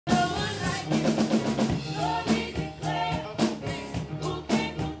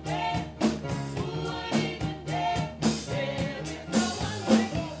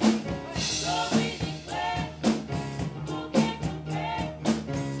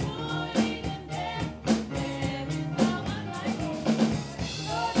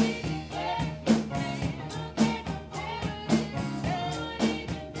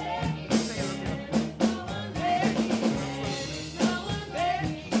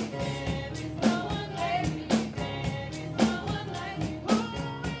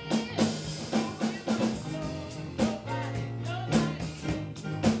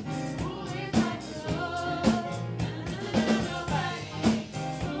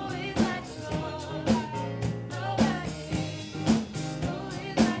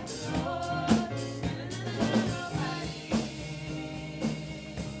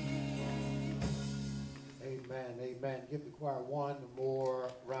require one more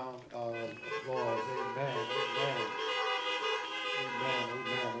round of applause. Amen. Amen. Amen.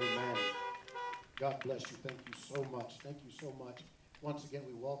 Amen. Amen. God bless you. Thank you so much. Thank you so much. Once again,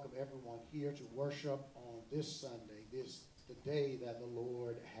 we welcome everyone here to worship on this Sunday, the day that the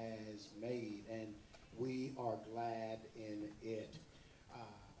Lord has made, and we are glad in it.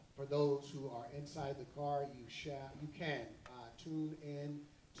 For those who are inside the car, you can tune in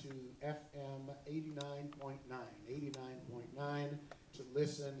to FM 89.9 to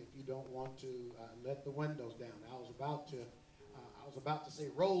listen if you don't want to let the windows down. I was about to say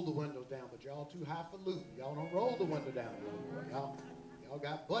roll the windows down, but y'all too highfalutin. Y'all don't roll the window down. Y'all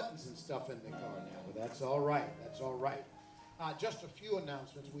got buttons and stuff in the car now, but that's all right. That's all right. Just a few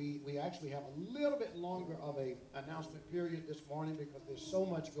announcements. We actually have a little bit longer of a announcement period this morning because there's so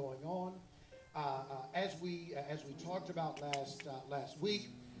much going on. As we talked about last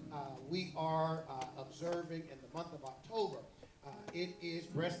week, we are observing in the month of October. It is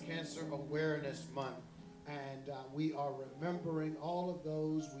Breast Cancer Awareness Month, and we are remembering all of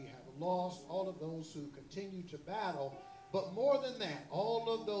those we have lost, all of those who continue to battle, but more than that, all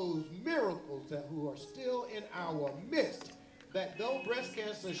of those miracles who are still in our midst, that though breast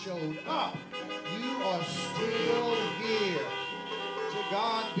cancer showed up, you are still here. To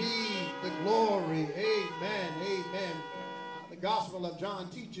God be the glory. Amen. Amen. The Gospel of John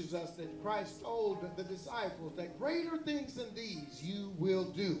teaches us that Christ told the disciples that greater things than these you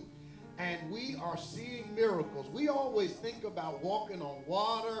will do. And we are seeing miracles. We always think about walking on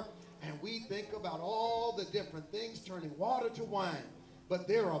water, and we think about all the different things, turning water to wine. But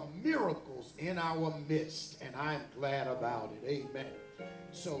there are miracles in our midst, and I'm glad about it. Amen.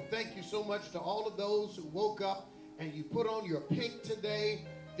 So thank you so much to all of those who woke up and you put on your pink today,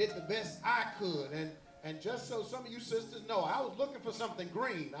 did the best I could. And just so some of you sisters know, I was looking for something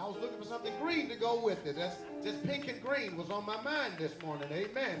green. I was looking for something green to go with it. That's just pink and green was on my mind this morning.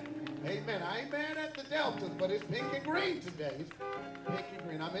 Amen. Amen. I ain't mad at the Deltas, but it's pink and green today. It's pink and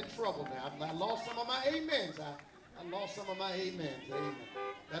green. I'm in trouble now. I lost some of my amens. I lost some of my amens. Amen.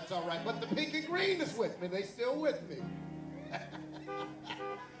 That's all right. But the pink and green is with me. They still with me.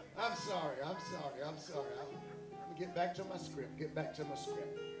 I'm sorry. I'm sorry. Let me get back to my script.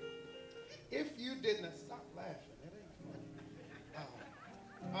 If you did not stop laughing, that ain't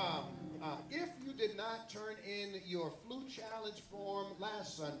funny. If you did not turn in your flu challenge form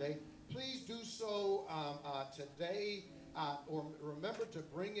last Sunday, please do so today, or remember to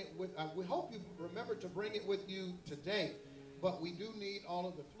bring it with. We hope you remember to bring it with you today. But we do need all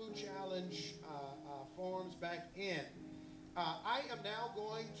of the flu challenge forms back in. I am now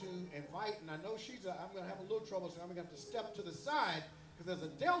going to invite, and I know I'm going to have a little trouble, so I'm going to have to step to the side because there's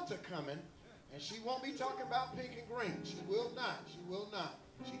a Delta coming. And she won't be talking about pink and green. She will not. She will not.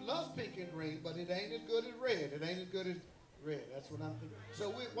 She loves pink and green, but it ain't as good as red. It ain't as good as red. That's what I'm thinking.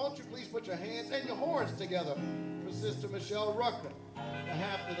 So won't you please put your hands and your horns together for Sister Michelle Rucker, the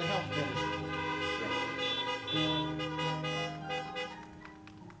half of the health ministry.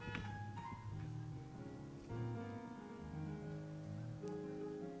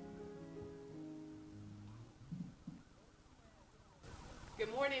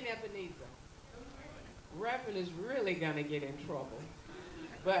 Good morning, Ebenezer. Reverend is really going to get in trouble.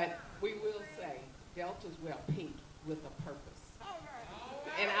 But we will say, Deltas wear pink with a purpose.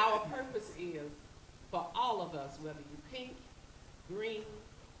 And our purpose is for all of us, whether you're pink, green,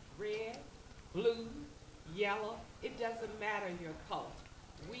 red, blue, yellow, it doesn't matter your color.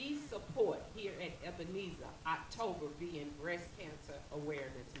 We support here at Ebenezer October being Breast Cancer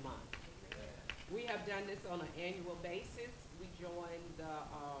Awareness Month. We have done this on an annual basis. We joined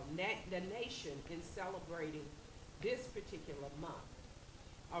the nation in celebrating this particular month.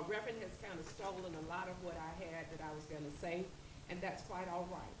 Reverend has kind of stolen a lot of what I had that I was going to say, and that's quite all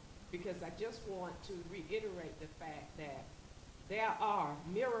right, because I just want to reiterate the fact that there are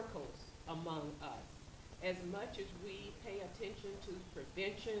miracles among us. As much as we pay attention to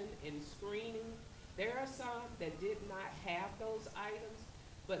prevention and screening, there are some that did not have those items,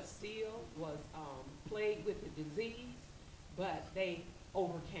 but still was plagued with the disease, but they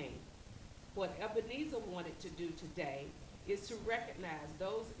overcame. What Ebenezer wanted to do today is to recognize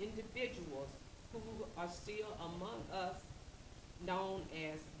those individuals who are still among us known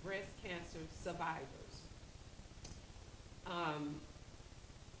as breast cancer survivors.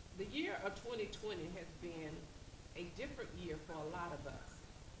 The year of 2020 has been a different year for a lot of us.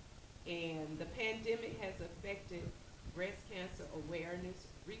 And the pandemic has affected breast cancer awareness,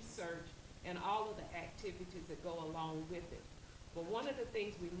 research, and all of the activities that go along with it. But one of the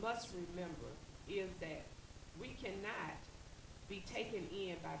things we must remember is that we cannot be taken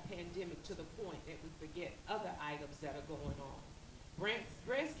in by pandemic to the point that we forget other items that are going on.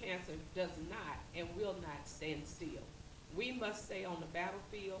 Breast cancer does not and will not stand still. We must stay on the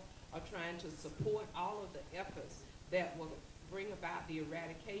battlefield of trying to support all of the efforts that will bring about the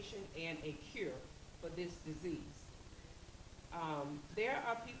eradication and a cure for this disease. There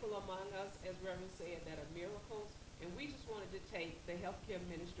are people among us, as Reverend said, that are miracles, and we just wanted to take the healthcare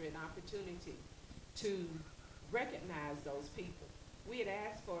ministry an opportunity to recognize those people. We had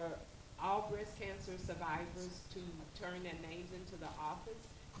asked for all breast cancer survivors to turn their names into the office.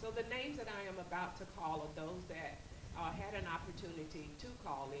 So the names that I am about to call are those that had an opportunity to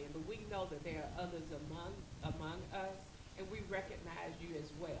call in, but we know that there are others among us, and we recognize you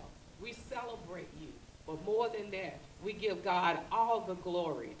as well. We celebrate you, but more than that, we give God all the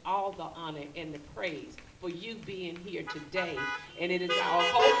glory, all the honor, and the praise for you being here today. And it is our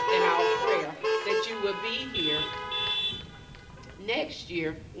hope and our prayer that you will be here next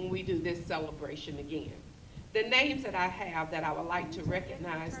year when we do this celebration again. The names that I have that I would like to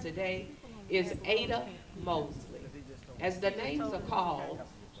recognize today is Ada Mosley. As the names are called,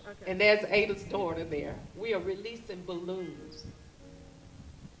 and there's Ada's daughter there, we are releasing balloons.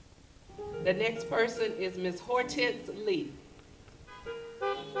 The next person is Miss Hortense Lee.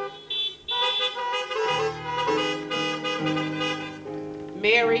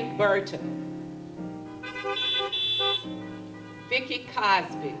 Mary Burton. Vicki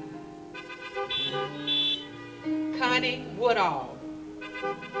Cosby. Connie Woodall.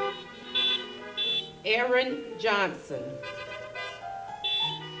 Aaron Johnson.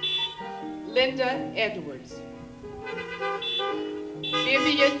 Linda Edwards.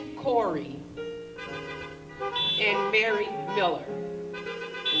 Vivian Corey. And Mary Miller.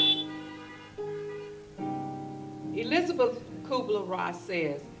 Elizabeth Kubler-Ross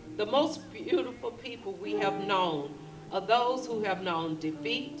says, the most beautiful people we have known are those who have known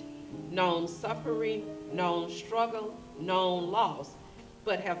defeat, known suffering, known struggle, known loss,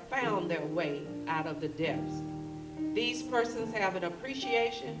 but have found their way out of the depths. These persons have an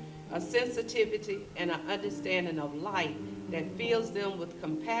appreciation, a sensitivity, and an understanding of life that fills them with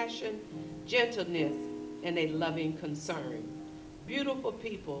compassion, gentleness, and a loving concern. Beautiful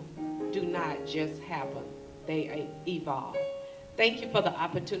people do not just happen, they evolve. Thank you for the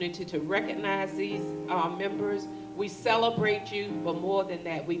opportunity to recognize these members. We celebrate you, but more than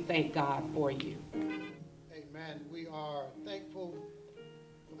that, we thank God for you. Amen. We are thankful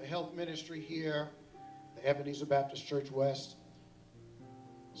for the health ministry here, the Ebenezer Baptist Church West.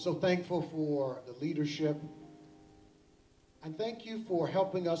 So thankful for the leadership. And thank you for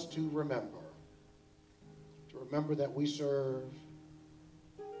helping us to remember that we serve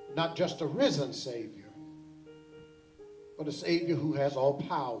not just a risen Savior, but a Savior who has all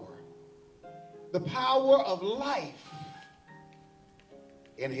power. The power of life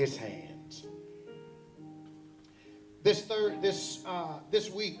in his hands. This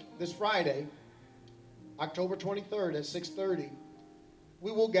week, this Friday, October 23rd at 6:30,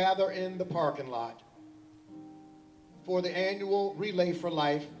 we will gather in the parking lot for the annual Relay for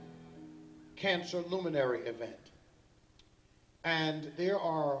Life Cancer Luminary event. And there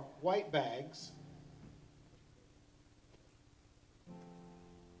are white bags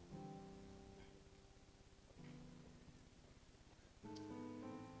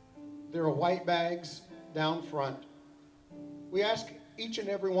down front. We ask each and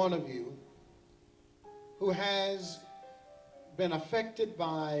every one of you who has been affected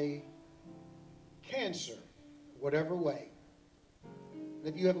by cancer, whatever way,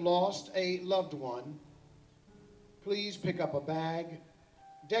 if you have lost a loved one, please pick up a bag,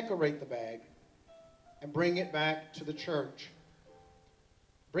 decorate the bag, and bring it back to the church.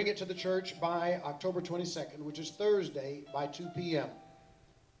 Bring it to the church by October 22nd, which is Thursday, by 2 p.m.,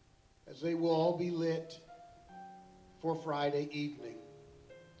 as they will all be lit for Friday evening.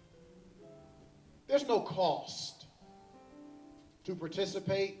 There's no cost to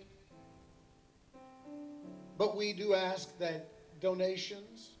participate, but we do ask that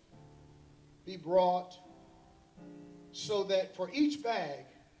donations be brought so that for each bag,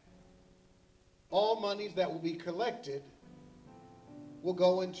 all monies that will be collected will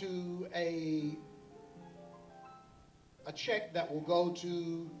go into a check that will go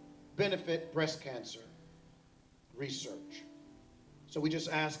to benefit breast cancer research. So we just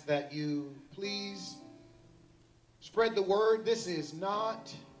ask that you please spread the word. This is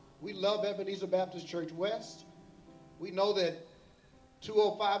not, we love Ebenezer Baptist Church West. We know that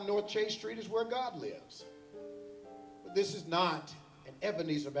 205 North Chase Street is where God lives. But this is not an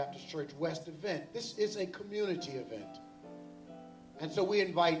Ebenezer Baptist Church West event. This is a community event. And so we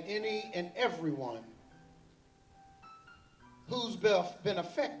invite any and everyone who's been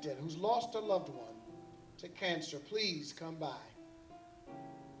affected, who's lost a loved one to cancer, please come by.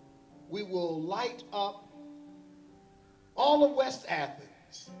 We will light up all of West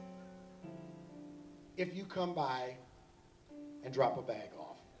Athens if you come by and drop a bag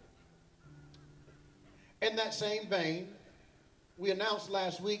off. In that same vein, we announced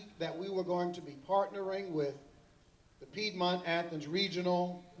last week that we were going to be partnering with the Piedmont Athens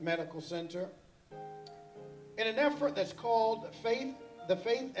Regional Medical Center in an effort that's called the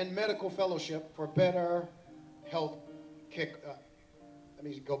Faith and Medical Fellowship for Better Health Let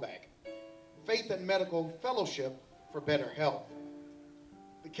me go back. Faith and Medical Fellowship for Better Health.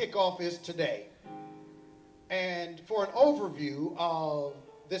 The kickoff is today. And for an overview of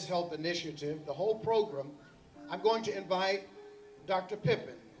this health initiative, the whole program, I'm going to invite Dr.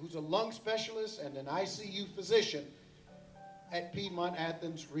 Pippin, who's a lung specialist and an ICU physician at Piedmont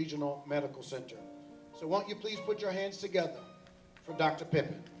Athens Regional Medical Center. So won't you please put your hands together for Dr.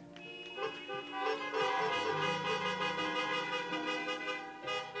 Pippin.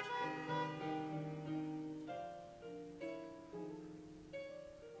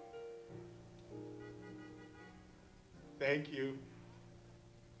 Thank you,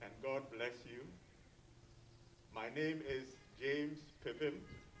 and God bless you. My name is James Pippin,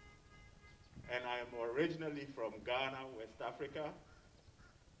 and I am originally from Ghana, West Africa,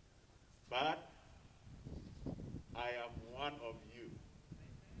 but I am one of you.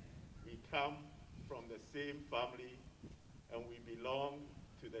 We come from the same family, and we belong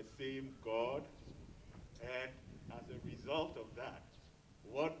to the same God, and as a result of that,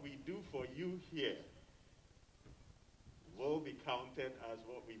 what we do for you here will be counted as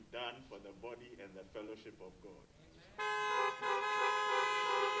what we've done for the body and the fellowship of God.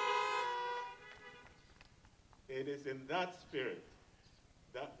 It is in that spirit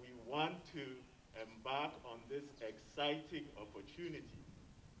that we want to embark on this exciting opportunity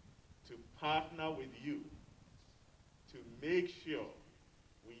to partner with you to make sure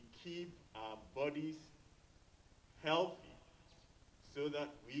we keep our bodies healthy so that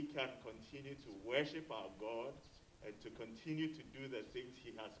we can continue to worship our God and to continue to do the things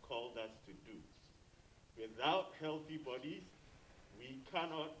he has called us to do. Without healthy bodies, we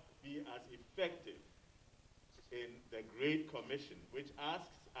cannot be as effective in the Great Commission, which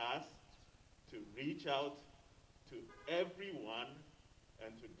asks us to reach out to everyone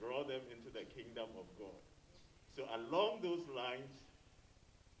and to draw them into the kingdom of God. So along those lines,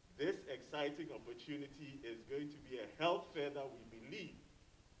 this exciting opportunity is going to be a health fair that we believe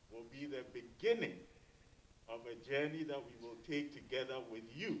will be the beginning of a journey that we will take together with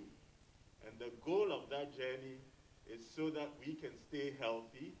you. And the goal of that journey is so that we can stay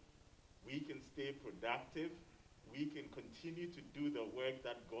healthy, we can stay productive, we can continue to do the work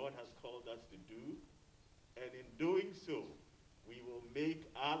that God has called us to do, and in doing so, we will make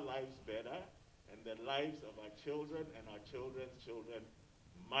our lives better and the lives of our children and our children's children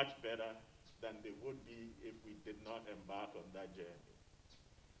much better than they would be if we did not embark on that journey.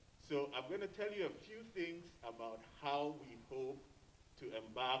 So I'm going to tell you a few things about how we hope to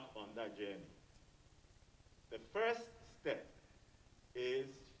embark on that journey. The first step is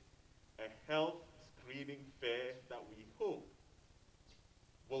a health screening fair that we hope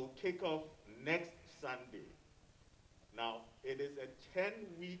will kick off next Sunday. Now, it is a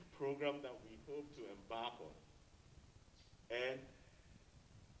 10-week program that we hope to embark on. And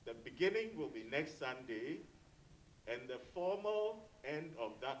the beginning will be next Sunday, and the formal end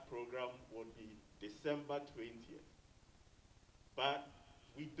of that program would be December 20th. But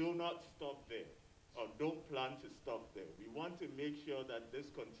we do not stop there, or don't plan to stop there. We want to make sure that this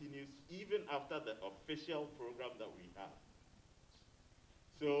continues even after the official program that we have.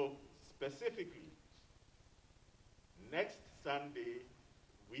 So specifically, next Sunday,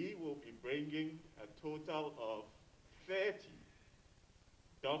 we will be bringing a total of 30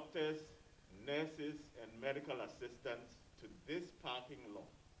 doctors, nurses, and medical assistants to this parking lot.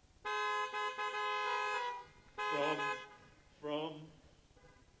 From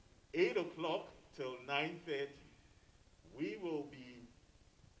 8 o'clock till 9:30, we will be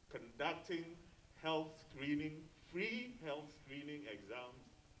conducting health screening, free health screening exams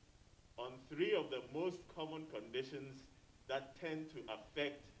on 3 of the most common conditions that tend to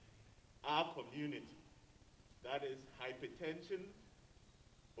affect our community. That is hypertension,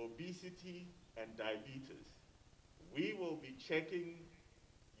 obesity, and diabetes. We will be checking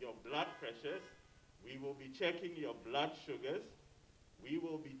your blood pressures. We will be checking your blood sugars. We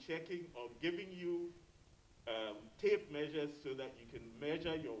will be checking or giving you tape measures so that you can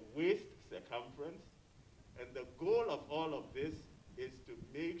measure your waist circumference. And the goal of all of this is to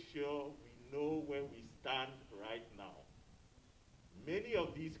make sure we know where we stand right now. Many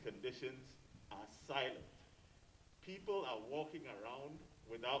of these conditions are silent. People are walking around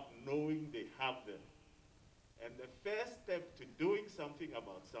without knowing they have them. And the first step to doing something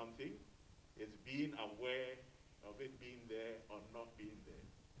about something is being aware of it being there or not being there.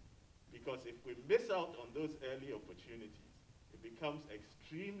 Because if we miss out on those early opportunities, it becomes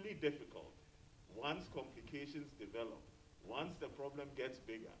extremely difficult once complications develop. Once the problem gets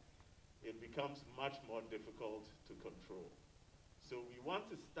bigger, it becomes much more difficult to control. So we want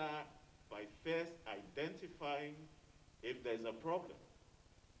to start by first identifying if there's a problem.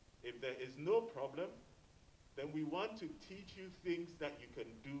 If there is no problem, then we want to teach you things that you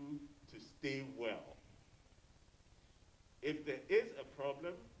can do to stay well. If there is a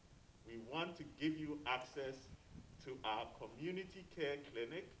problem, we want to give you access to our community care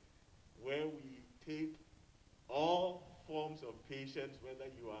clinic, where we take all forms of patients, whether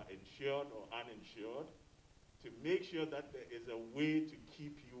you are insured or uninsured, to make sure that there is a way to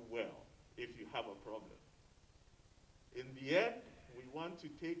keep you well if you have a problem. In the end, we want to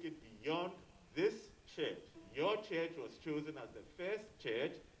take it beyond this church. Your church was chosen as the first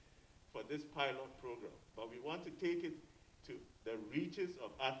church for this pilot program, but we want to take it to the reaches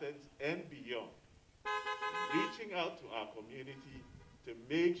of Athens and beyond, reaching out to our community to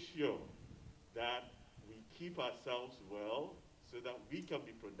make sure that we keep ourselves well so that we can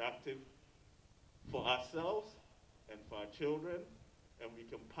be productive for ourselves and for our children, and we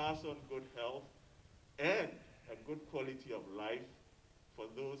can pass on good health and a good quality of life for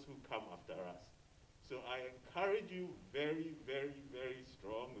those who come after us. So I encourage you very, very, very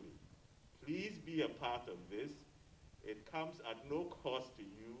strongly. Please be a part of this. It comes at no cost to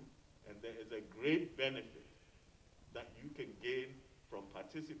you, and there is a great benefit that you can gain from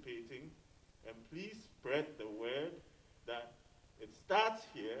participating. And please spread the word that it starts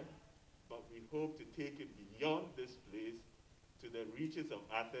here, but we hope to take it beyond this place to the reaches of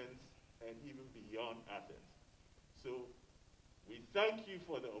Athens and even beyond Athens. So we thank you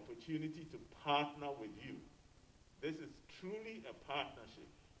for the opportunity to partner with you. This is truly a partnership.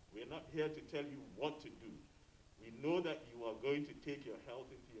 We're not here to tell you what to do. We know that you are going to take your health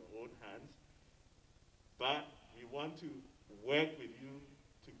into your own hands, but we want to work with you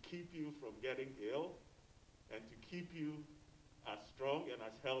to keep you from getting ill and to keep you as strong and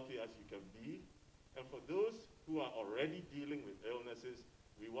as healthy as you can be. And for those who are already dealing with illnesses,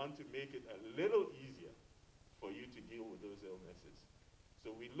 we want to make it a little easier for you to deal with those illnesses. So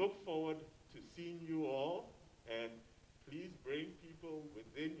we look forward to seeing you all, and please bring people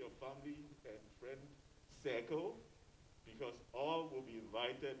within your family and friend circle, because all will be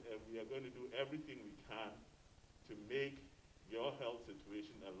invited, and we are going to do everything we can to make your health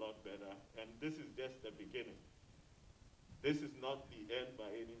situation a lot better. And this is just the beginning. This is not the end by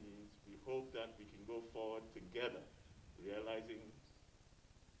any means. We hope that we can go forward together, realizing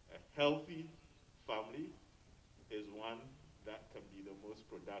a healthy family is one that can be the most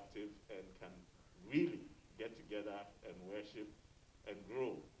productive and can really get together and worship and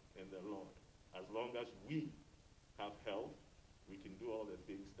grow in the Lord. As long as we have health, we can do all the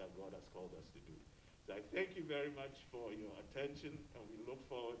things that God has called us to do. So I thank you very much for your attention, and we look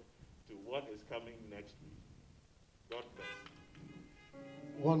forward to what is coming next week. God bless.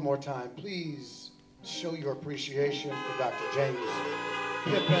 One more time, please show your appreciation for Dr. James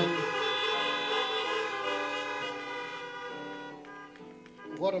Pippin.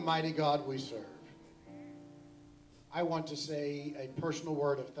 What a mighty God we serve. I want to say a personal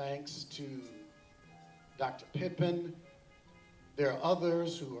word of thanks to Dr. Pippin. There are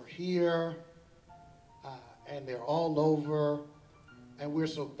others who are here, and they're all over, and we're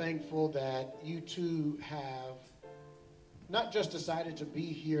so thankful that you two have not just decided to be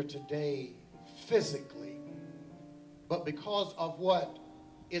here today physically, but because of what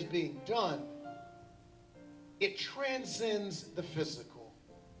is being done, it transcends the physical.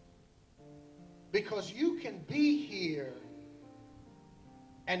 Because you can be here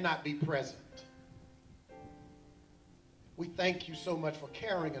and not be present. We thank you so much for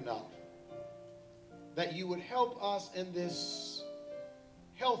caring enough that you would help us in this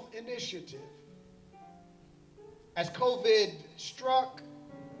health initiative. As COVID struck,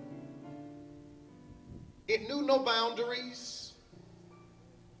 it knew no boundaries,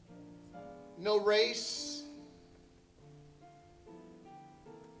 no race,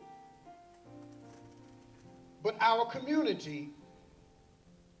 but our community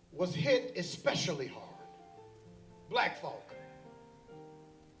was hit especially hard. Black folk.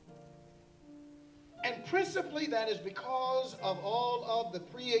 And principally that is because of all of the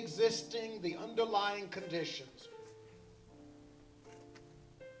pre-existing, the underlying conditions.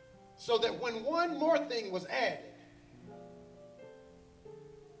 So that when one more thing was added,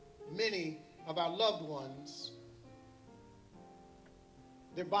 many of our loved ones,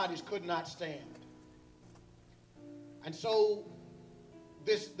 their bodies could not stand. And so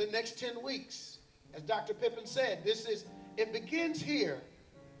the next 10 weeks, as Dr. Pippin said, it begins here,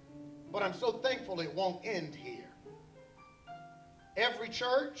 but I'm so thankful it won't end here. Every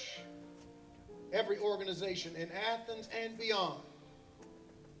church, every organization in Athens and beyond,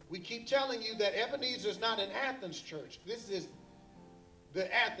 we keep telling you that Ebenezer is not an Athens church. This is the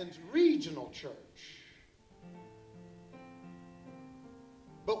Athens Regional Church.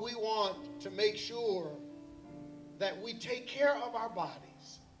 But we want to make sure that we take care of our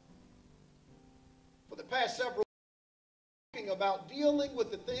bodies. For the past several weeks, talking about dealing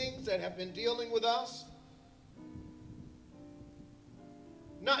with the things that have been dealing with us,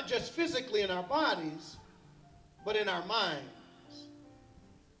 not just physically in our bodies, but in our minds.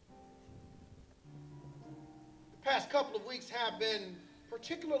 The past couple of weeks have been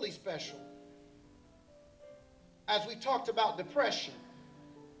particularly special as we talked about depression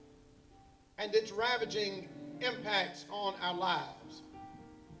and its ravaging impacts on our lives.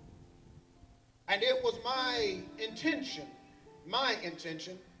 And it was my intention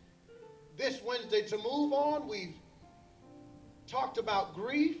this Wednesday to move on. We've talked about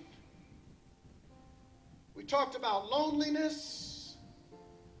grief. We talked about loneliness.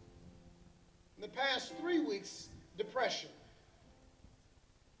 In the past 3 weeks, depression.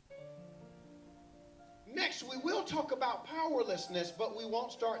 Next, we will talk about powerlessness, but we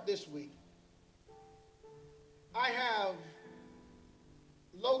won't start this week. I have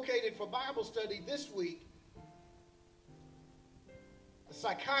located for Bible study this week a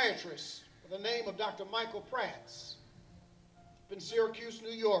psychiatrist by the name of Dr. Michael Prats in Syracuse,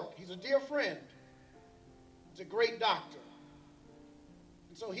 New York. He's a dear friend. He's a great doctor.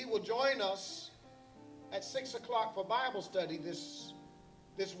 And so he will join us at 6 o'clock for Bible study this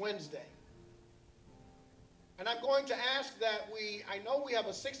Wednesday. And I'm going to ask that I know we have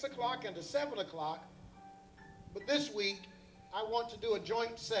a 6 o'clock and a 7 o'clock, but this week I want to do a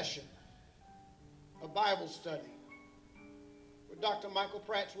joint session, a Bible study, where Dr. Michael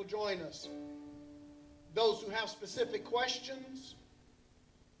Prats will join us. Those who have specific questions,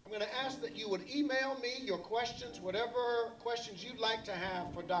 I'm going to ask that you would email me your questions, whatever questions you'd like to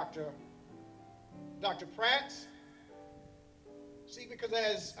have for Dr. Prats. See, because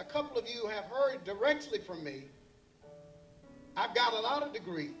as a couple of you have heard directly from me, I've got a lot of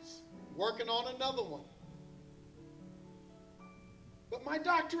degrees, working on another one. But my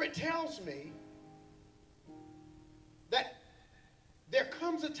doctorate tells me that there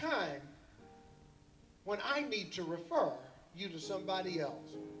comes a time when I need to refer you to somebody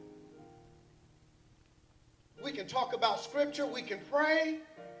else. We can talk about scripture, we can pray,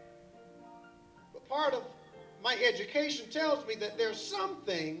 but part of my education tells me that there's some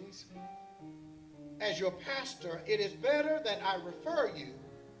things, as your pastor, it is better that I refer you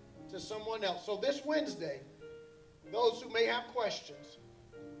to someone else. So this Wednesday, those who may have questions,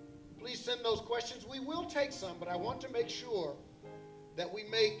 please send those questions. We will take some, but I want to make sure that we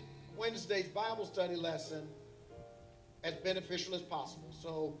make Wednesday's Bible study lesson as beneficial as possible.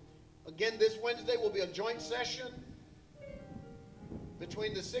 So again, this Wednesday will be a joint session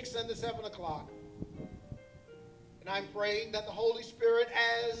between the 6 and the 7 o'clock. And I'm praying that the Holy Spirit,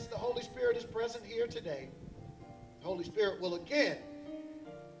 as the Holy Spirit is present here today, the Holy Spirit will again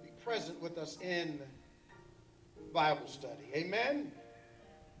be present with us in Bible study. Amen?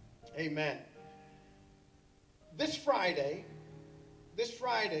 Amen. Next Saturday,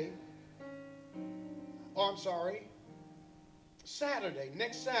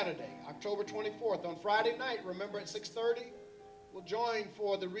 October 24th, on Friday night, remember at 6:30, we'll join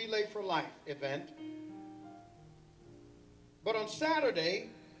for the Relay for Life event. But on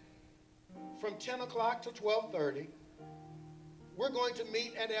Saturday, from 10 o'clock to 12:30, we're going to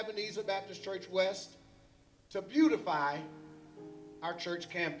meet at Ebenezer Baptist Church West to beautify our church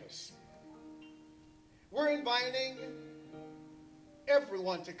campus. We're inviting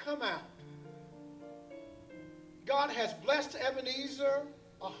everyone to come out. God has blessed Ebenezer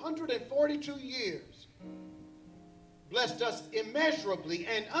 142 years, blessed us immeasurably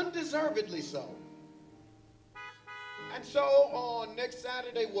and undeservedly so. And so on next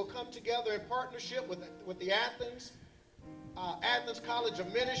Saturday, we'll come together in partnership with the Athens College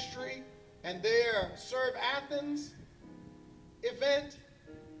of Ministry and their Serve Athens event.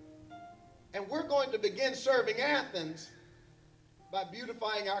 And we're going to begin serving Athens by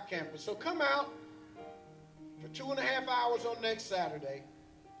beautifying our campus. So come out for 2.5 hours on next Saturday.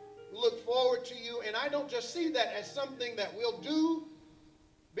 We look forward to you. And I don't just see that as something that we'll do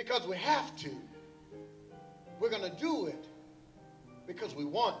because we have to. We're going to do it because we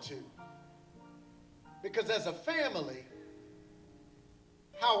want to. Because as a family,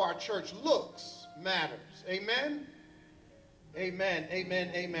 how our church looks matters. Amen? Amen,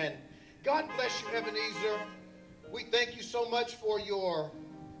 amen, amen. God bless you, Ebenezer. We thank you so much for your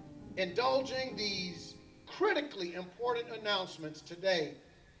indulging these critically important announcements today.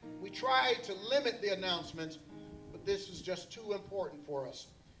 We tried to limit the announcements, but this is just too important for us.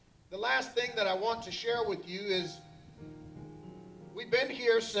 The last thing that I want to share with you is we've been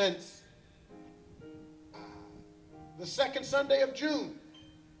here since the second Sunday of June.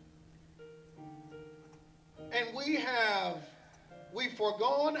 And we've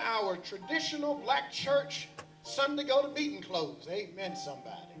foregone our traditional black church Sunday go to meeting clothes. Amen,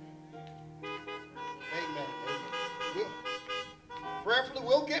 somebody. Amen. Amen. Prayerfully,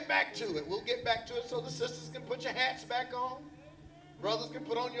 we'll get back to it. We'll get back to it so the sisters can put your hats back on. Brothers can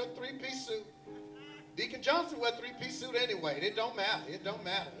put on your three-piece suit. Deacon Johnson wear three-piece suit anyway. It don't matter. It don't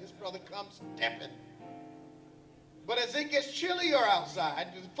matter. His brother comes stepping. But as it gets chillier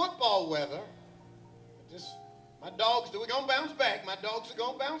outside, the football weather, my dogs, we're going to bounce back. My dogs are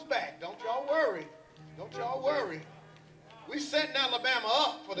going to bounce back. Don't y'all worry. Don't y'all worry. We setting Alabama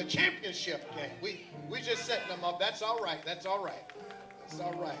up for the championship game. We just setting them up. That's all right. That's all right. That's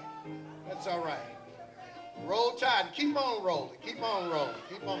all right. That's all right. Roll Tide. Keep on rolling. Keep on rolling.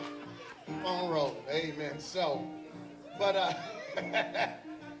 Keep on rolling. Amen. So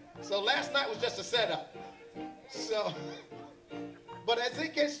last night was just a setup. But as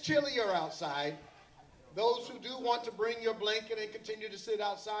it gets chillier outside, those who do want to bring your blanket and continue to sit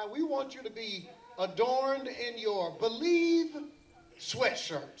outside, we want you to be adorned in your Believe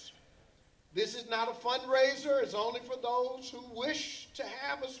sweatshirts. This is not a fundraiser. It's only for those who wish to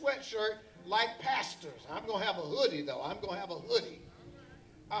have a sweatshirt like pastors. I'm going to have a hoodie, though. I'm going to have a hoodie.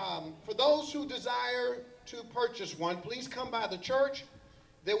 For those who desire to purchase one, please come by the church.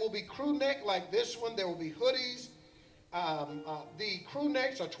 There will be crew neck like this one. There will be hoodies. The crew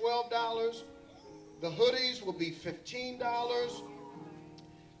necks are $12. The hoodies will be $15.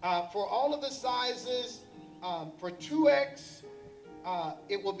 For all of the sizes, for 2X,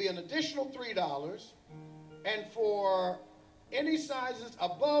 it will be an additional $3. And for any sizes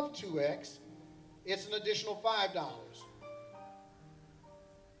above 2X, it's an additional $5.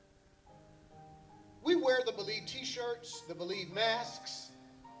 We wear the Believe t-shirts, the Believe masks,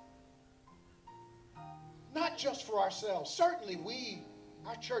 not just for ourselves. Certainly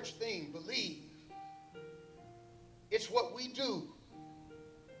our church theme, Believe. It's what we do.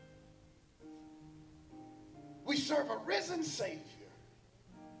 We serve a risen Savior.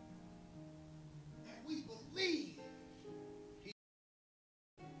 And we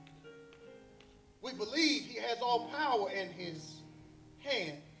believe he has all power in his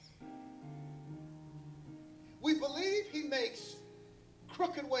hands. We believe he makes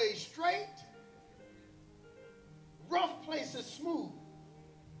crooked ways straight, rough places smooth.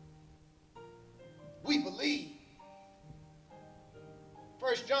 We believe.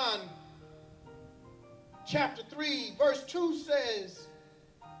 1 John chapter 3 verse 2 says,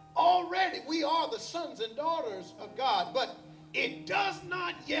 already we are the sons and daughters of God, but it does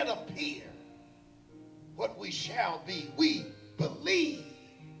not yet appear what we shall be. We believe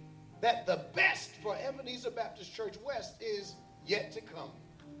that the best for Ebenezer Baptist Church West is yet to come.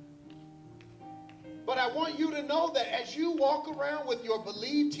 But I want you to know that as you walk around with your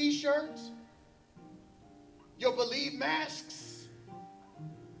Believe t-shirts, your Believe masks,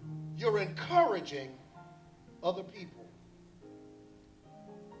 you're encouraging other people.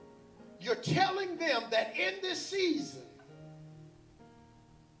 You're telling them that in this season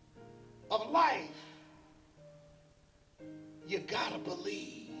of life, you gotta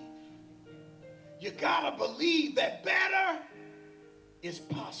believe. You gotta believe that better is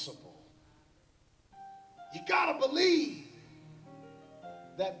possible. You gotta believe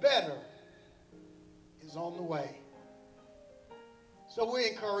that better is on the way. So we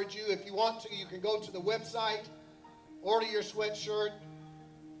encourage you, if you want to, you can go to the website, order your sweatshirt.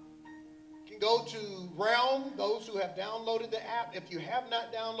 You can go to Realm, those who have downloaded the app. If you have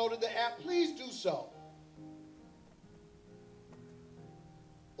not downloaded the app, please do so.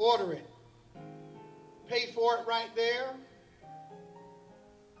 Order it. Pay for it right there.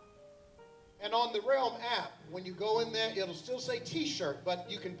 And on the Realm app, when you go in there, it'll still say t-shirt, but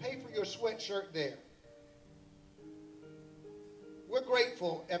you can pay for your sweatshirt there. We're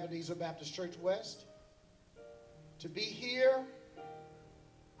grateful, Ebenezer Baptist Church West, to be here,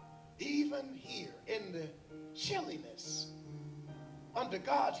 even here in the chilliness, under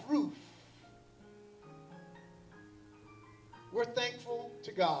God's roof. We're thankful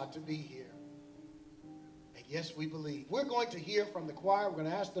to God to be here. And Yes, we believe. We're going to hear from the choir. We're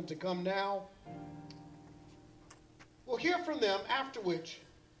going to ask them to come now. We'll hear from them, after which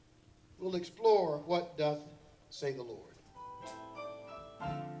we'll explore what doth say the Lord.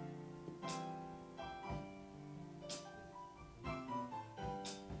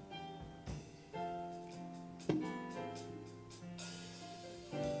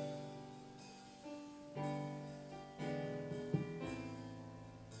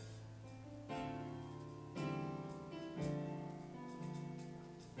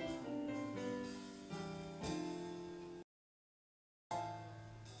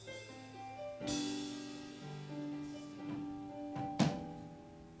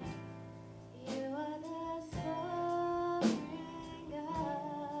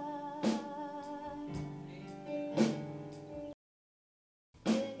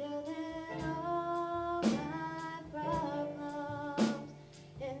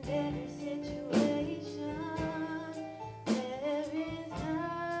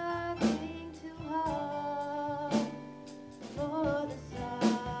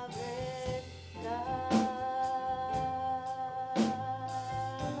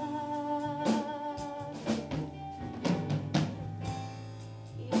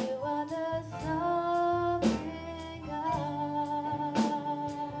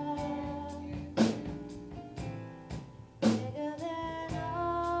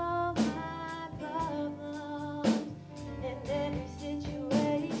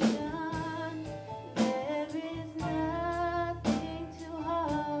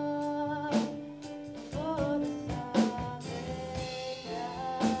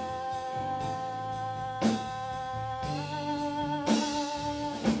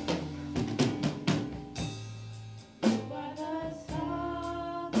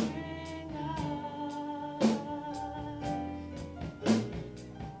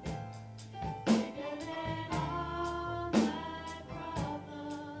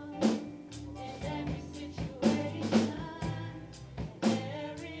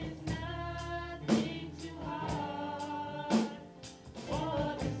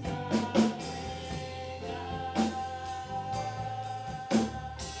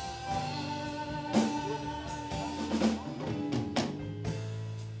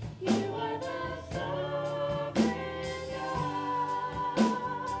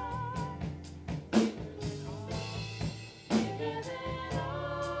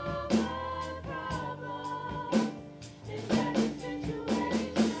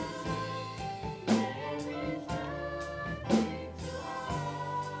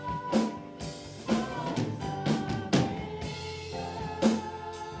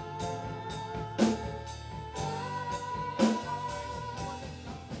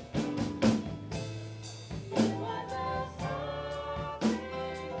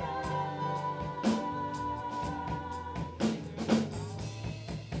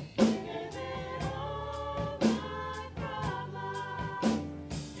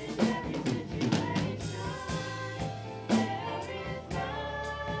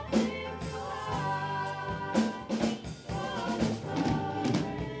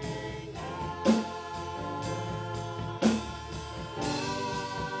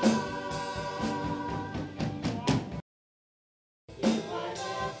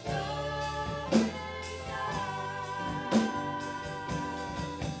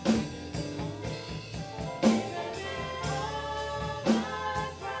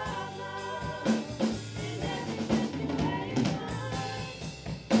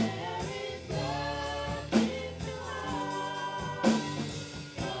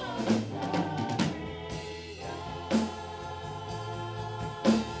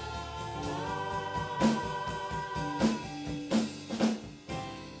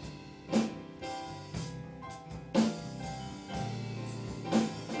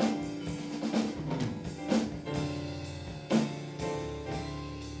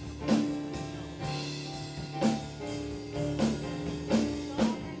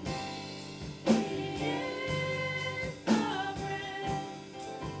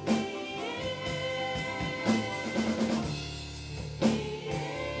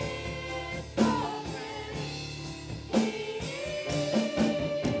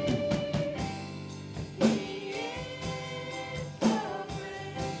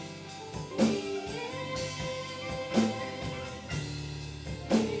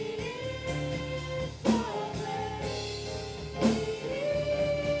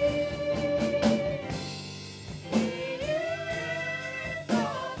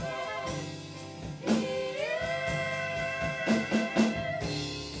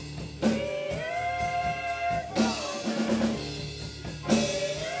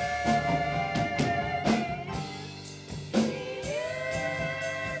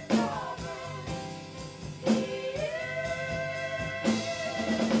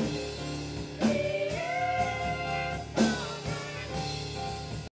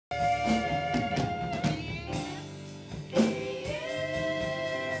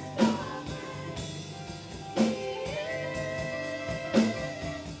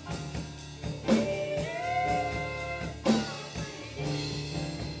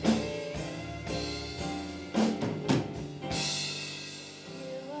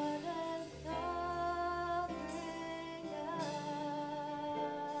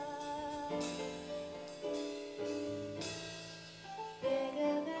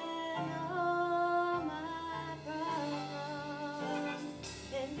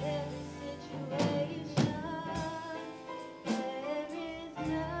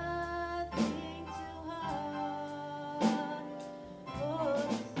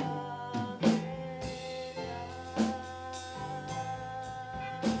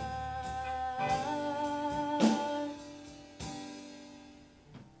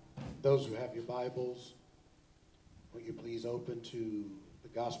 Those who have your Bibles, will you please open to the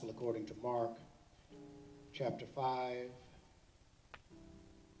Gospel according to Mark, chapter 5.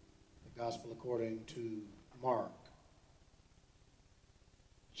 The Gospel according to Mark,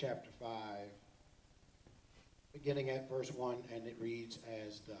 chapter 5, beginning at verse 1, and it reads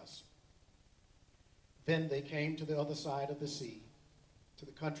as thus. Then they came to the other side of the sea, to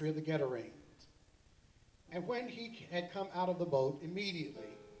the country of the Gadarenes. And when he had come out of the boat, immediately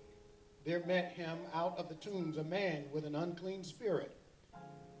there met him out of the tombs a man with an unclean spirit,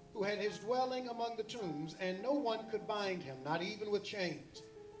 who had his dwelling among the tombs, and no one could bind him, not even with chains,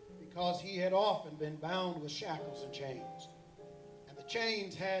 because he had often been bound with shackles and chains. And the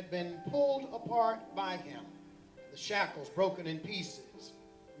chains had been pulled apart by him, the shackles broken in pieces.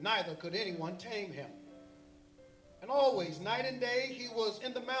 Neither could anyone tame him. And always, night and day, he was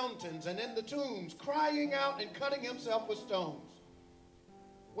in the mountains and in the tombs, crying out and cutting himself with stones.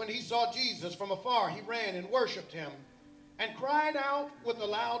 When he saw Jesus from afar, he ran and worshipped him and cried out with a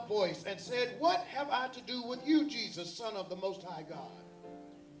loud voice and said, "What have I to do with you, Jesus, Son of the Most High God?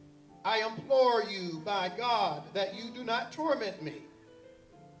 I implore you by God that you do not torment me."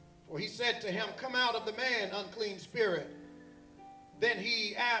 For he said to him, "Come out of the man, unclean spirit." Then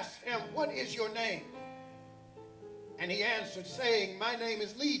he asked him, "What is your name?" And he answered, saying, "My name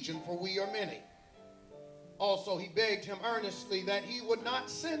is Legion, for we are many." Also he begged him earnestly that he would not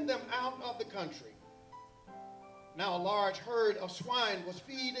send them out of the country. Now a large herd of swine was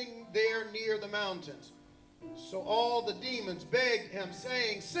feeding there near the mountains. So all the demons begged him,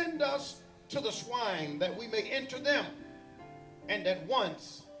 saying, "Send us to the swine, that we may enter them." And at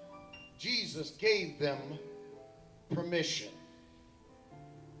once Jesus gave them permission.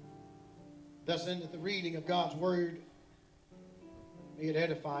 Thus ended the reading of God's word. May it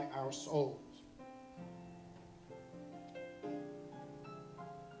edify our souls.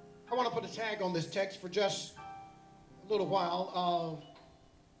 I want to put a tag on this text for just a little while of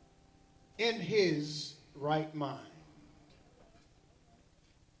in his right mind.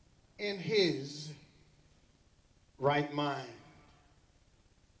 In his right mind.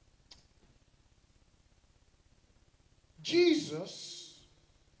 Jesus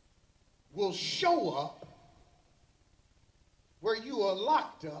will show up where you are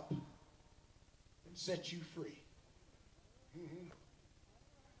locked up and set you free.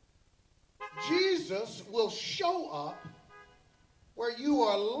 Jesus will show up where you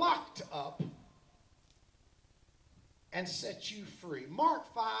are locked up and set you free.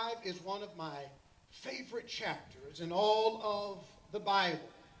 Mark 5 is one of my favorite chapters in all of the Bible.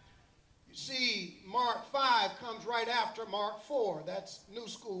 You see, Mark 5 comes right after Mark 4. That's new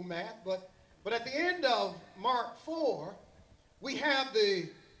school math. But at the end of Mark 4, we have the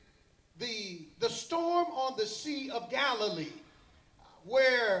storm on the Sea of Galilee,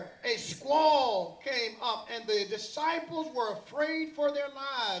 where a squall came up and the disciples were afraid for their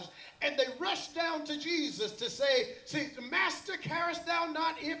lives, and they rushed down to Jesus to say, "Master, carest thou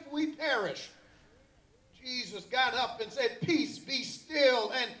not if we perish?" Jesus got up and said, "Peace, be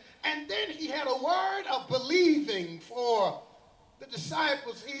still." And then he had a word of believing for the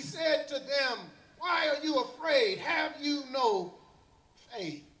disciples. He said to them, "Why are you afraid? Have you no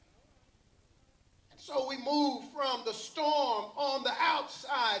faith?" So we move from the storm on the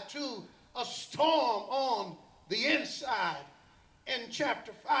outside to a storm on the inside in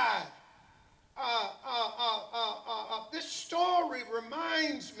chapter 5. This story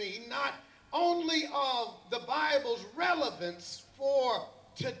reminds me not only of the Bible's relevance for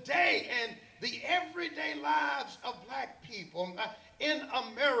today and the everyday lives of black people in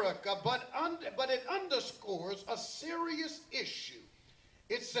America, but it underscores a serious issue.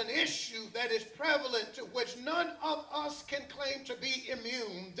 It's an issue that is prevalent to which none of us can claim to be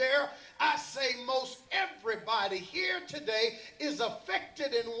immune. Dare I say most everybody here today is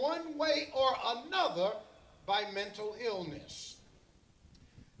affected in one way or another by mental illness.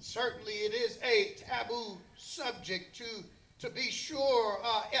 Certainly it is a taboo subject to be sure,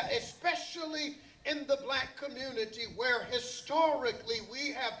 especially in the black community where historically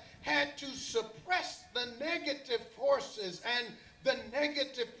we have had to suppress the negative forces and the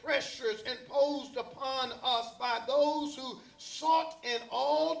negative pressures imposed upon us by those who sought in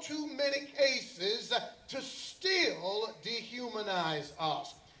all too many cases to still dehumanize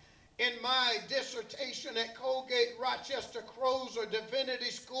us. In my dissertation at Colgate Rochester Crozer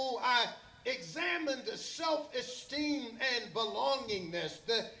Divinity School, I examined self-esteem and belongingness,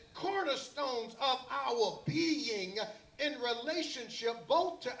 the cornerstones of our being in relationship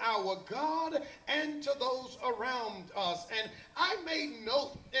both to our God and to those around us. And I made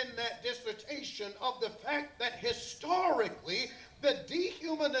note in that dissertation of the fact that historically the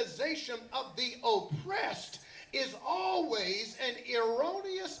dehumanization of the oppressed is always an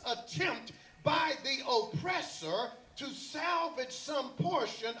erroneous attempt by the oppressor to salvage some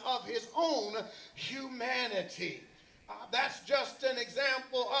portion of his own humanity. That's just an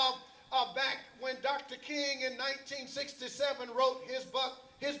example of back when Dr. King in 1967 wrote his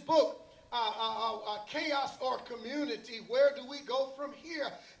book, Chaos or Community, Where Do We Go From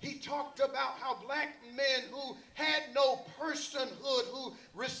Here? He talked about how black men who had no personhood, who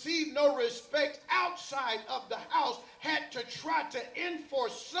received no respect outside of the house, had to try to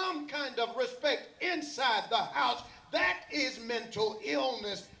enforce some kind of respect inside the house. That is mental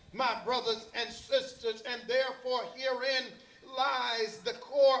illness, my brothers and sisters, and therefore herein lies the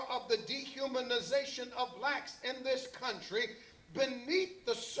core of the dehumanization of blacks in this country. Beneath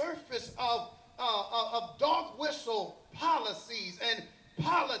the surface of dog whistle policies and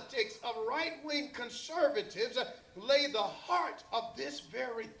politics of right-wing conservatives lay the heart of this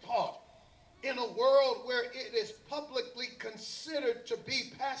very thought. In a world where it is publicly considered to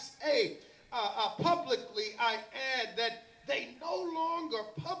be passé, publicly I add that they no longer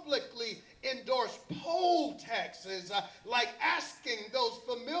publicly endorse poll taxes, like asking those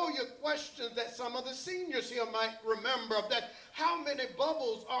familiar questions that some of the seniors here might remember, that how many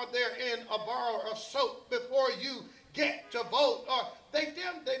bubbles are there in a bar of soap before you get to vote? Or they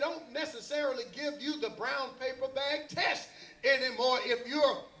don't necessarily give you the brown paper bag test anymore. If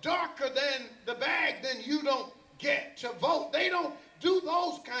you're darker than the bag, then you don't get to vote. They don't do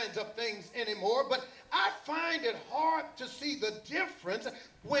those kinds of things anymore. But I find it hard to see the difference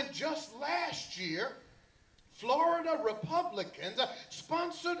when just last year Florida Republicans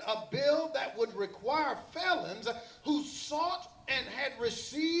sponsored a bill that would require felons who sought and had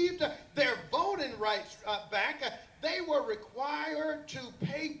received their voting rights back, they were required to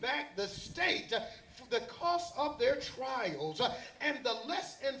pay back the state for the cost of their trials. And the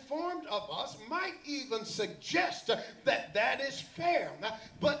less informed of us might even suggest that that is fair.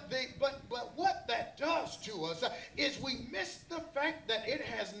 But what that does to us is we miss the fact that it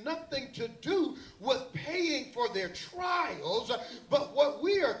has nothing to do with paying for their trials. But what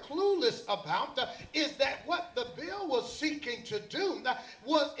we are clueless about is that what the bill was seeking to do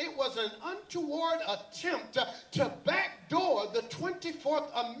was an untoward attempt to backdoor the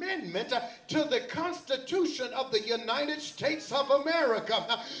 24th Amendment to the Constitution of the United States of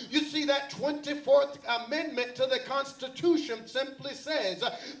America. You see, that 24th Amendment to the Constitution simply says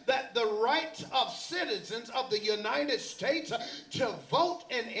that the right of citizens of the United States to vote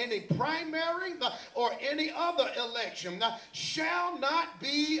in any primary or any other election shall not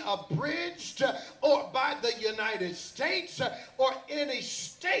be abridged or by the United States or any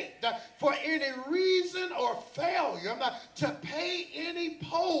state for any reason or failure to pay any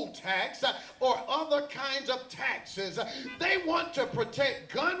poll tax or other kinds of taxes. They want to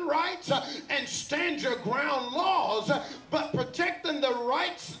protect gun rights and stand your ground laws, but protecting the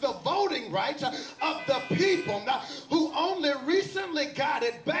rights, the voting rights of the people who only recently got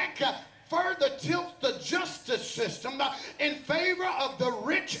it back further tilts the justice system in favor of the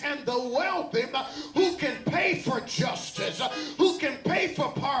rich and the wealthy who can pay for justice, who can pay for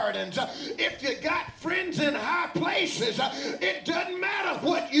pardons. If you got friends in high places, it doesn't matter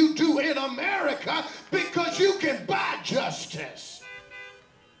what you do in America because you can buy justice.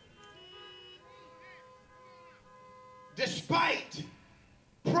 Despite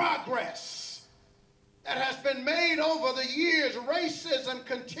progress that has been made over the years, racism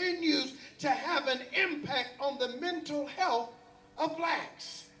continues to have an impact on the mental health of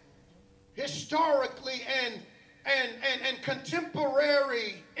blacks. Historically and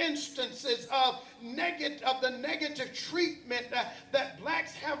contemporary instances of the negative treatment that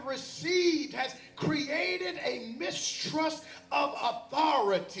blacks have received has created a mistrust of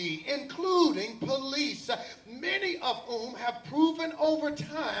authority, including police, many of whom have proven over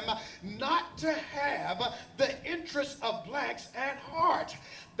time not to have the interests of blacks at heart.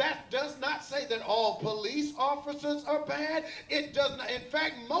 That does not say that all police officers are bad. It does not. In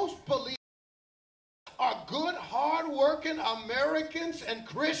fact, most police are good, hard-working Americans and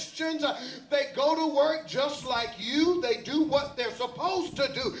Christians. They go to work just like you. They do what they're supposed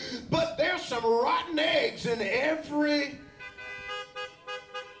to do. But there's some rotten eggs in every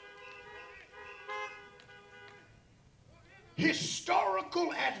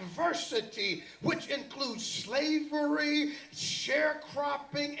historical adversity, which includes slavery,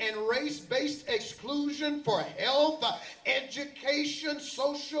 sharecropping, and race-based exclusion for health, education,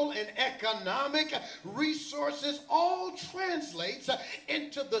 social, and economic resources, all translates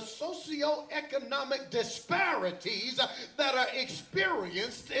into the socioeconomic disparities that are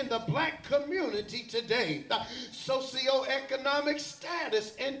experienced in the black community today. Socioeconomic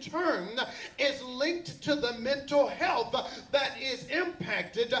status, in turn, is linked to the mental health that is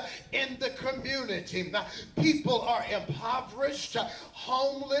impacted in the community. People are impoverished,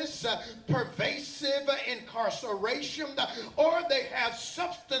 homeless, pervasive incarceration, or they have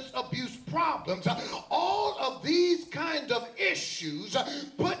substance abuse problems. All of these kind of issues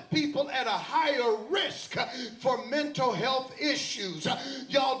put people at a higher risk for mental health issues.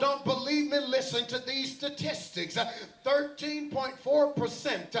 Y'all don't believe me? Listen to these statistics.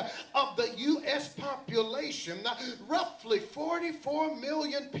 13.4% of the U.S. population, roughly 44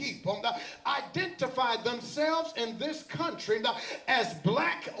 million people, identify themselves in this country as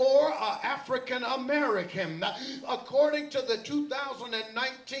black or African American, according to the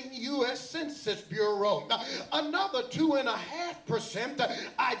 2019 U.S. Census Bureau. Another 2.5%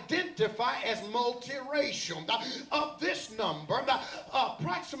 identify as multiracial. Of this number,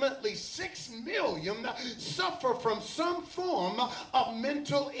 approximately 6 million suffer from some form of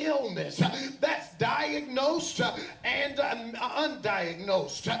mental illness that's diagnosed and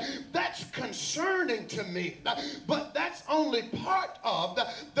undiagnosed. That's concerning to me, but that's only part of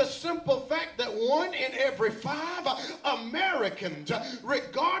the simple fact that 1 in every 5 Americans,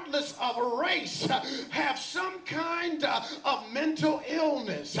 regardless of race, have some kind of mental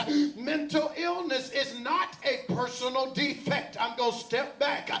illness. Mental illness is not a personal defect. I'm going to step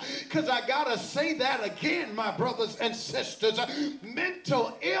back because I got to say that again, my brothers and sisters.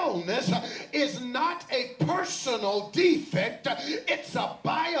 Mental illness is not a personal defect. It's a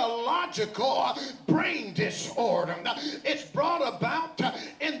biological brain disorder. It's brought about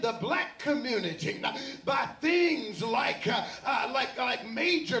in the black community by things like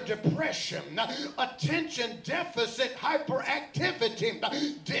major depression, attention deficit hyperactivity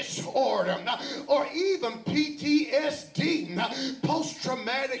disorder, or even PTSD,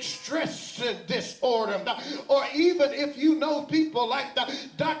 post-traumatic stress disorder, or even if you know people like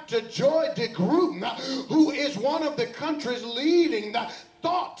Dr. Joy DeGruy, who is one of the country's leading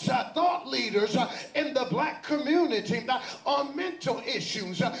thought leaders in the black community on mental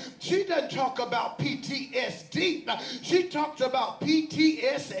issues. She doesn't talk about PTSD. She talks about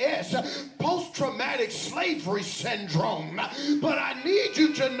PTSS, post-traumatic slavery syndrome. But I need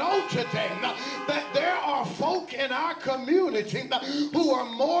you to know today that there are folk in our community who are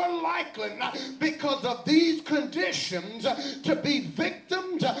more likely, because of these conditions, to be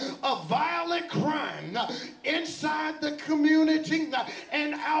victims of violent crime inside the community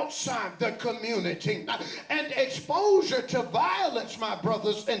and outside the community. And exposure to violence, my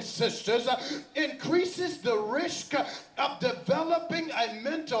brothers and sisters, increases the risk of developing a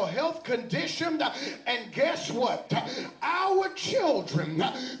mental health condition. And guess what? Our children,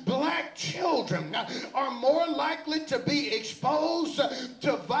 black children, are more likely to be exposed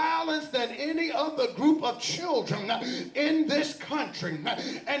to violence than any other group of children in this country.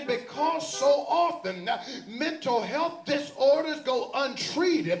 And because so often mental health disorders go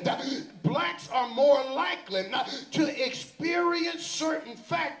untreated, blacks are more likely to experience certain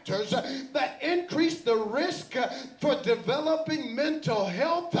factors that increase the risk for developing mental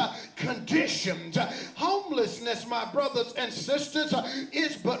health conditions. Homelessness, my brothers and sisters,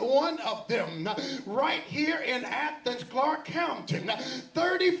 is but one of them. Right here in Athens, Clarke County,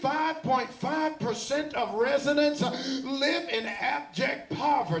 35.5% of residents live in abject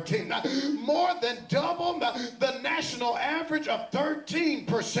poverty, more than double the national average of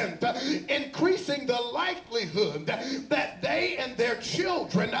 13%, increasing the likelihood that they and their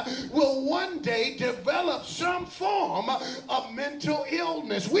children will one day develop some form of mental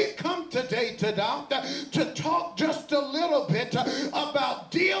illness. We've come today to talk just a little bit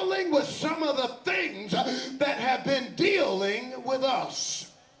about dealing with some of the things that have been dealing with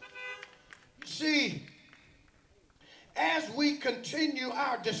us. See, as we continue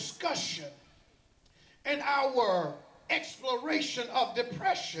our discussion and our exploration of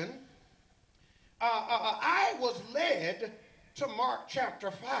depression, I was led to Mark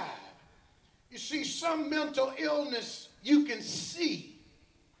chapter 5. You see, some mental illness you can see.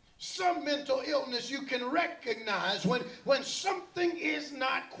 Some mental illness, you can recognize when something is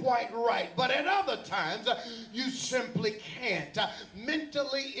not quite right. But at other times, you simply can't.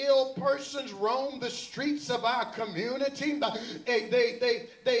 Mentally ill persons roam the streets of our community. They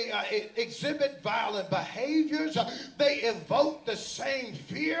exhibit violent behaviors. They evoke the same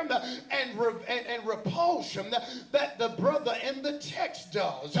fear and repulsion that the brother in the text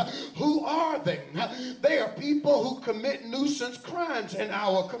does. Who are they? They are people who commit nuisance crimes in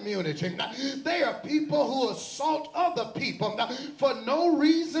our community. They are people who assault other people for no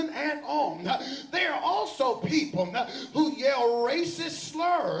reason at all. They are also people who yell racist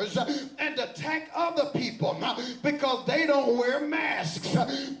slurs and attack other people because they don't wear masks.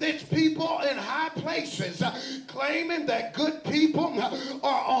 It's people in high places claiming that good people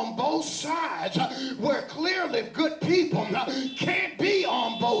are on both sides, where clearly good people can't be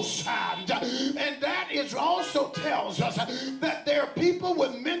on both sides. And that is also tells us that there are people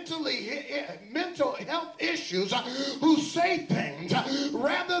with mental health issues who say things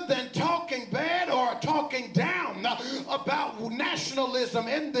rather than talking bad or talking down about nationalism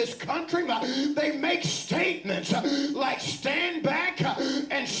in this country. They make statements like stand back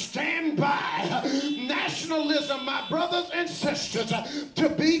and stand by. Nationalism, my brothers and sisters, to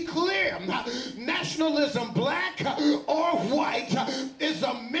be clear, nationalism, black or white, is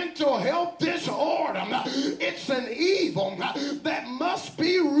a mental health disorder. It's an evil that must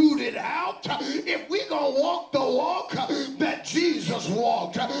be rooted out if we're going to walk the walk that Jesus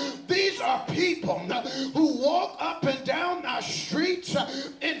walked. These are people who walk up and down our streets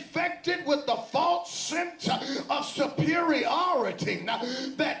infected with the false sense of superiority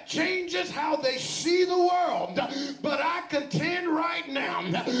that changes how they see the world. But I contend right now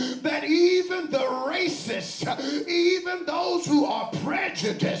that even the racists, even those who are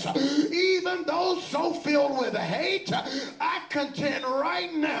prejudiced, even those so filled with hate, I contend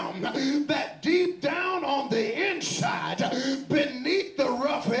right now that deep down on the inside, beneath the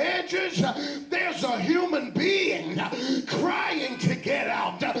rough edges, there's a human being crying to get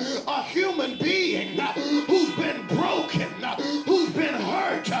out. A human being who's been broken, who's been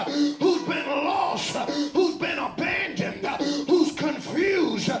hurt, who's been lost, who's been abandoned, who's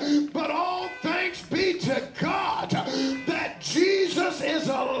confused. But all thanks be to God that Jesus is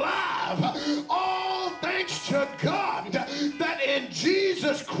alive. All thanks to God that in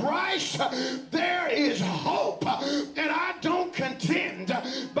Jesus Christ there is hope. And I don't contend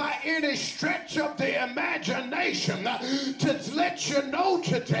by any stretch of the imagination to let you know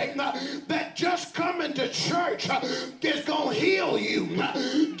today that just coming to church is going to heal you.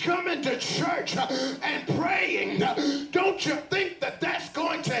 Coming to church and praying, don't you think that that's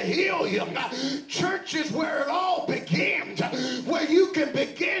going to heal you? Church is where it all begins, where you can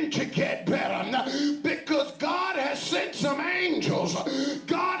begin to get better, because God has sent some angels.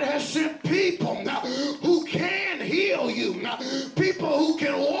 God has sent people who can heal you, people who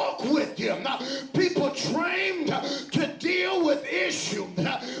can walk with you, people trained to deal with issues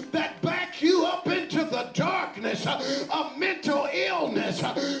that back you up into the darkness of mental illness.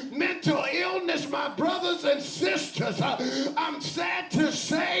 Mental illness, my brothers and sisters, I'm sad to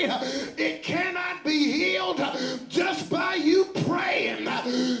say, it cannot be healed just by you praying.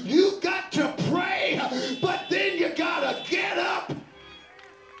 You got to pray, but then you got to get up,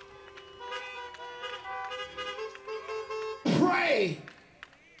 pray,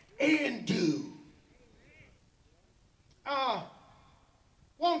 and do.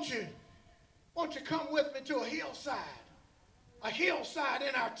 Won't you come with me to a hillside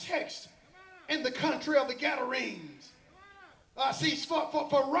in our text in the country of the Gadarenes. See,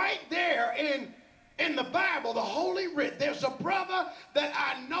 for right there in the Bible, the Holy Writ, there's a brother that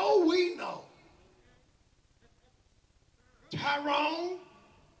I know we know. Tyrone,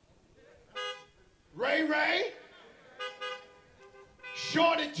 Ray,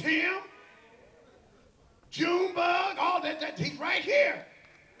 Shorty Tim, Junebug, all that, he's right here.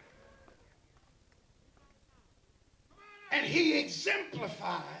 And he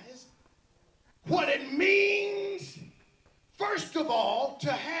exemplifies what it means, first of all,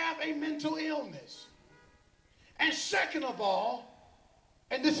 to have a mental illness. And second of all,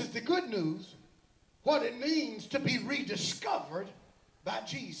 and this is the good news, what it means to be rediscovered by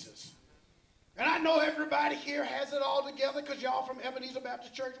Jesus. And I know everybody here has it all together because y'all from Ebenezer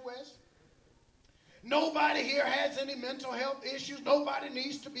Baptist Church West. Nobody here has any mental health issues. Nobody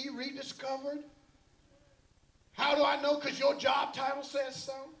needs to be rediscovered. How do I know? Because your job title says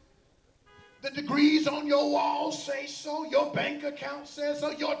so. The degrees on your wall say so. Your bank account says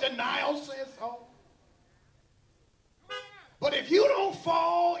so. Your denial says so. But if you don't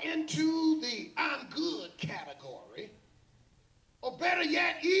fall into the I'm good category, or better better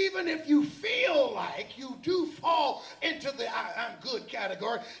yet, even if you feel like you do fall into the I'm good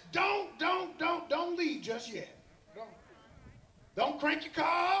category, don't leave just yet. Don't crank your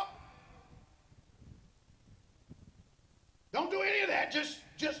car up. Don't do any of that.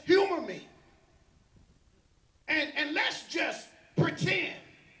 Just humor me. And let's just pretend.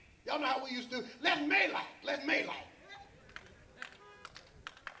 Y'all know how we used to do. Let's melee. Let's melee.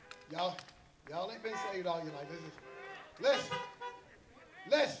 Y'all ain't been saved all your life.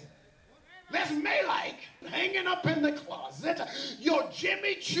 Let's melee hanging up in the closet, your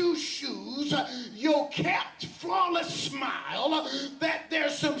Jimmy Choo shoes, your kept flawless smile, that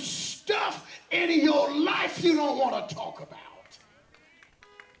there's some stuff in your life you don't want to talk about.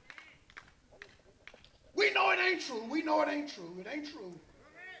 We know it ain't true. We know it ain't true. It ain't true.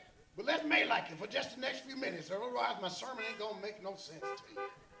 But let's melee it for just the next few minutes. Otherwise, my sermon ain't going to make no sense to you.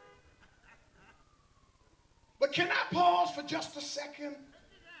 But can I pause for just a second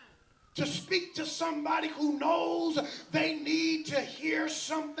to speak to somebody who knows they need to hear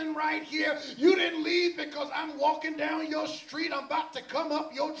something right here? You didn't leave because I'm walking down your street. I'm about to come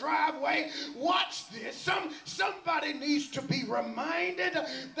up your driveway. Watch this. Somebody needs to be reminded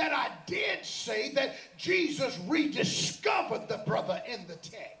that I did say that Jesus rediscovered the brother in the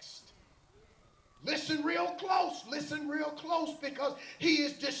text. Listen real close, because he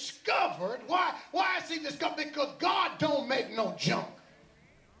is discovered. Why is he discovered? Because God don't make no junk.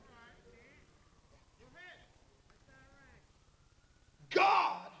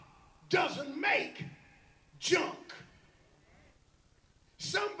 God doesn't make junk.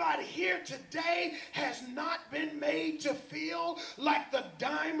 Somebody here today has not been made to feel like the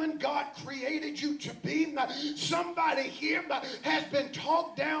diamond God created you to be. Somebody here has been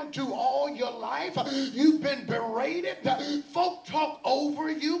talked down to all your life. You've been berated. Folk talk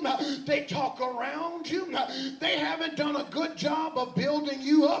over you. They talk around you. They haven't done a good job of building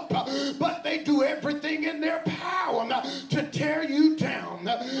you up, but they do everything in their power to tear you down.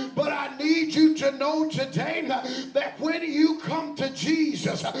 But I need you to know today that when you come to Jesus,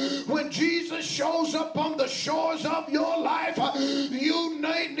 when Jesus shows up on the shores of your life, you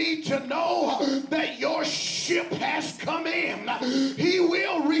need to know that your ship has come in. He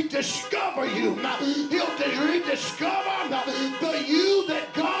will rediscover you. He'll rediscover the you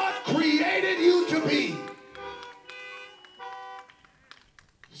that God created you to be.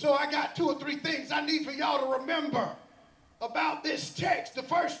 So I got 2 or 3 things I need for y'all to remember about this text. The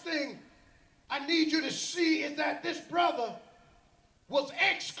first thing I need you to see is that this brother was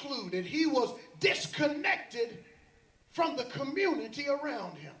excluded. He was disconnected from the community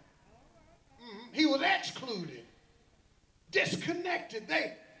around him. He was excluded, disconnected.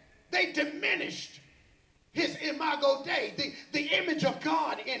 They diminished his imago Dei, the image of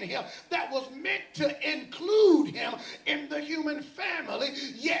God in him that was meant to include him in the human family,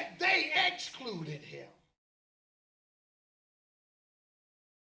 yet they excluded him.